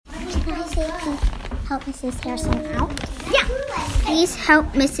Can I say please help Mrs. Harrison out? Yeah. Please help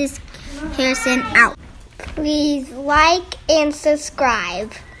Mrs. Harrison out. Please like and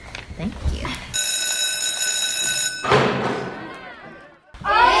subscribe. Thank you.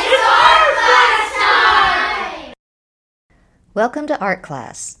 It's art class time! Welcome to Art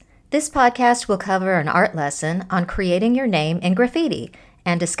Class. This podcast will cover an art lesson on creating your name in graffiti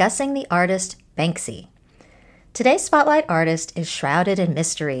and discussing the artist Banksy. Today's spotlight artist is shrouded in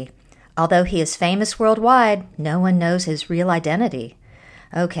mystery. Although he is famous worldwide, no one knows his real identity.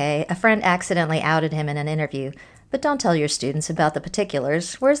 Okay, a friend accidentally outed him in an interview, but don't tell your students about the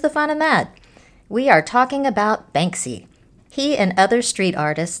particulars. Where's the fun in that? We are talking about Banksy. He and other street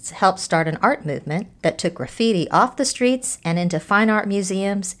artists helped start an art movement that took graffiti off the streets and into fine art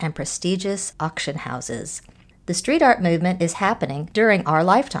museums and prestigious auction houses. The street art movement is happening during our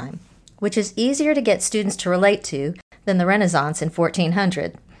lifetime, which is easier to get students to relate to than the Renaissance in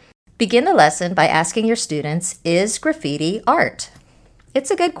 1400. Begin the lesson by asking your students, is graffiti art?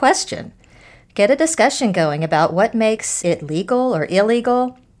 It's a good question. Get a discussion going about what makes it legal or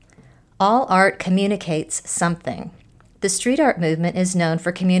illegal. All art communicates something. The street art movement is known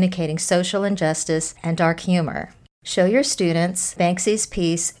for communicating social injustice and dark humor. Show your students Banksy's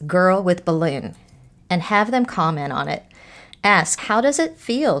piece, Girl with Balloon, and have them comment on it. Ask, how does it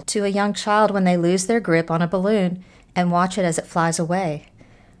feel to a young child when they lose their grip on a balloon and watch it as it flies away?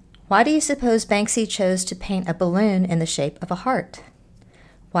 Why do you suppose Banksy chose to paint a balloon in the shape of a heart?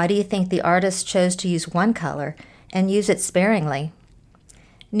 Why do you think the artist chose to use one color and use it sparingly?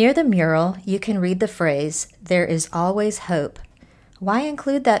 Near the mural, you can read the phrase, "There is always hope." Why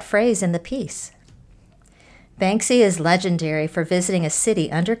include that phrase in the piece? Banksy is legendary for visiting a city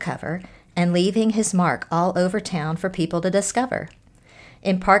undercover and leaving his mark all over town for people to discover.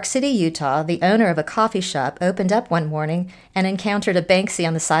 In Park City, Utah, the owner of a coffee shop opened up one morning and encountered a Banksy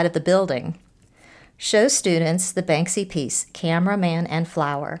on the side of the building. Show students the Banksy piece, Cameraman and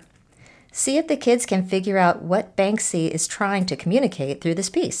Flower. See if the kids can figure out what Banksy is trying to communicate through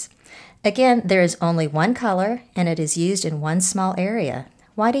this piece. Again, there is only one color, and it is used in one small area.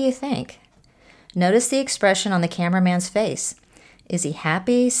 Why do you think? Notice the expression on the cameraman's face. Is he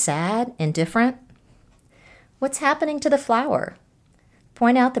happy, sad, indifferent? What's happening to the flower?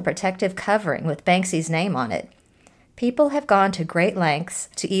 Point out the protective covering with Banksy's name on it. People have gone to great lengths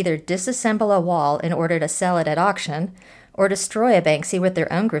to either disassemble a wall in order to sell it at auction or destroy a Banksy with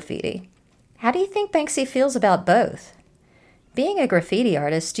their own graffiti. How do you think Banksy feels about both? Being a graffiti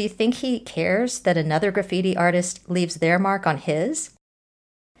artist, do you think he cares that another graffiti artist leaves their mark on his?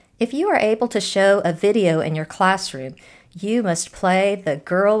 If you are able to show a video in your classroom, you must play the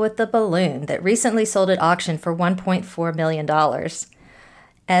Girl with the Balloon that recently sold at auction for $1.4 million.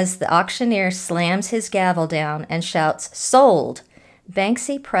 As the auctioneer slams his gavel down and shouts, "Sold!"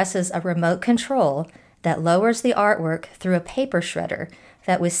 Banksy presses a remote control that lowers the artwork through a paper shredder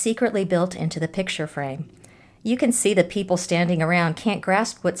that was secretly built into the picture frame. You can see the people standing around can't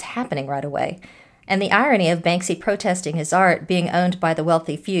grasp what's happening right away. And the irony of Banksy protesting his art being owned by the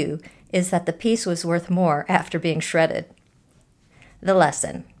wealthy few is that the piece was worth more after being shredded. The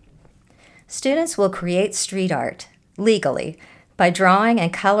lesson. Students will create street art, legally, by drawing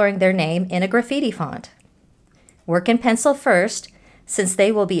and coloring their name in a graffiti font. Work in pencil first, since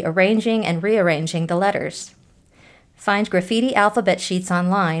they will be arranging and rearranging the letters. Find graffiti alphabet sheets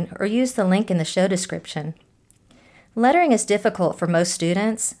online or use the link in the show description. Lettering is difficult for most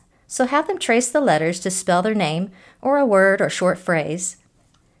students, so have them trace the letters to spell their name or a word or short phrase.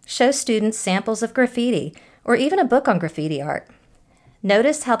 Show students samples of graffiti or even a book on graffiti art.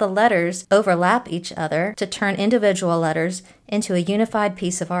 Notice how the letters overlap each other to turn individual letters into a unified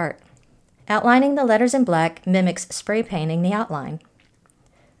piece of art. Outlining the letters in black mimics spray painting the outline.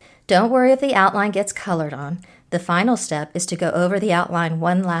 Don't worry if the outline gets colored on. The final step is to go over the outline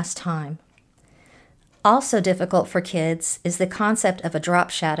one last time. Also difficult for kids is the concept of a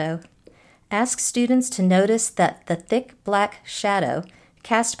drop shadow. Ask students to notice that the thick black shadow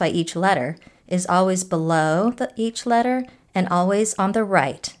cast by each letter is always below each letter and always on the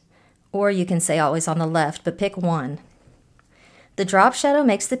right, or you can say always on the left, but pick one. The drop shadow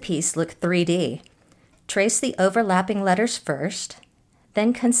makes the piece look 3D. Trace the overlapping letters first,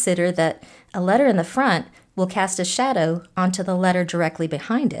 then consider that a letter in the front will cast a shadow onto the letter directly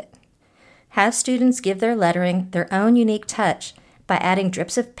behind it. Have students give their lettering their own unique touch by adding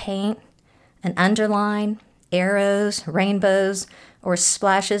drips of paint, an underline, arrows, rainbows, or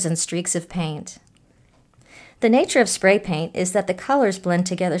splashes and streaks of paint. The nature of spray paint is that the colors blend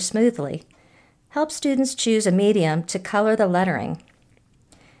together smoothly. Help students choose a medium to color the lettering.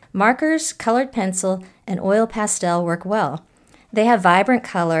 Markers, colored pencil, and oil pastel work well. They have vibrant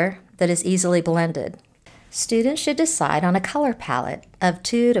color that is easily blended. Students should decide on a color palette of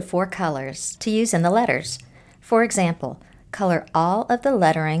 2 to 4 colors to use in the letters. For example, color all of the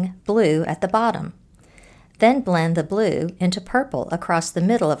lettering blue at the bottom. Then blend the blue into purple across the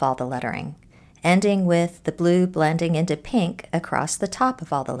middle of all the lettering, ending with the blue blending into pink across the top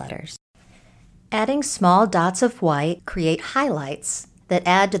of all the letters. Adding small dots of white create highlights that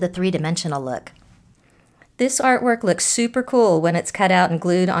add to the three-dimensional look. This artwork looks super cool when it's cut out and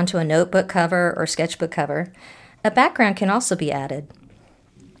glued onto a notebook cover or sketchbook cover. A background can also be added.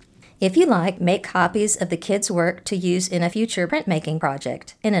 If you like, make copies of the kids' work to use in a future printmaking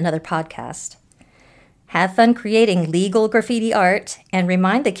project in another podcast. Have fun creating legal graffiti art and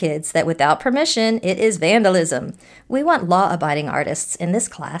remind the kids that without permission, it is vandalism. We want law-abiding artists in this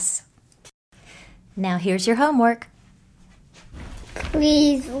class. Now here's your homework.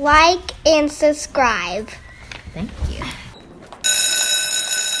 Please like and subscribe. Thank you.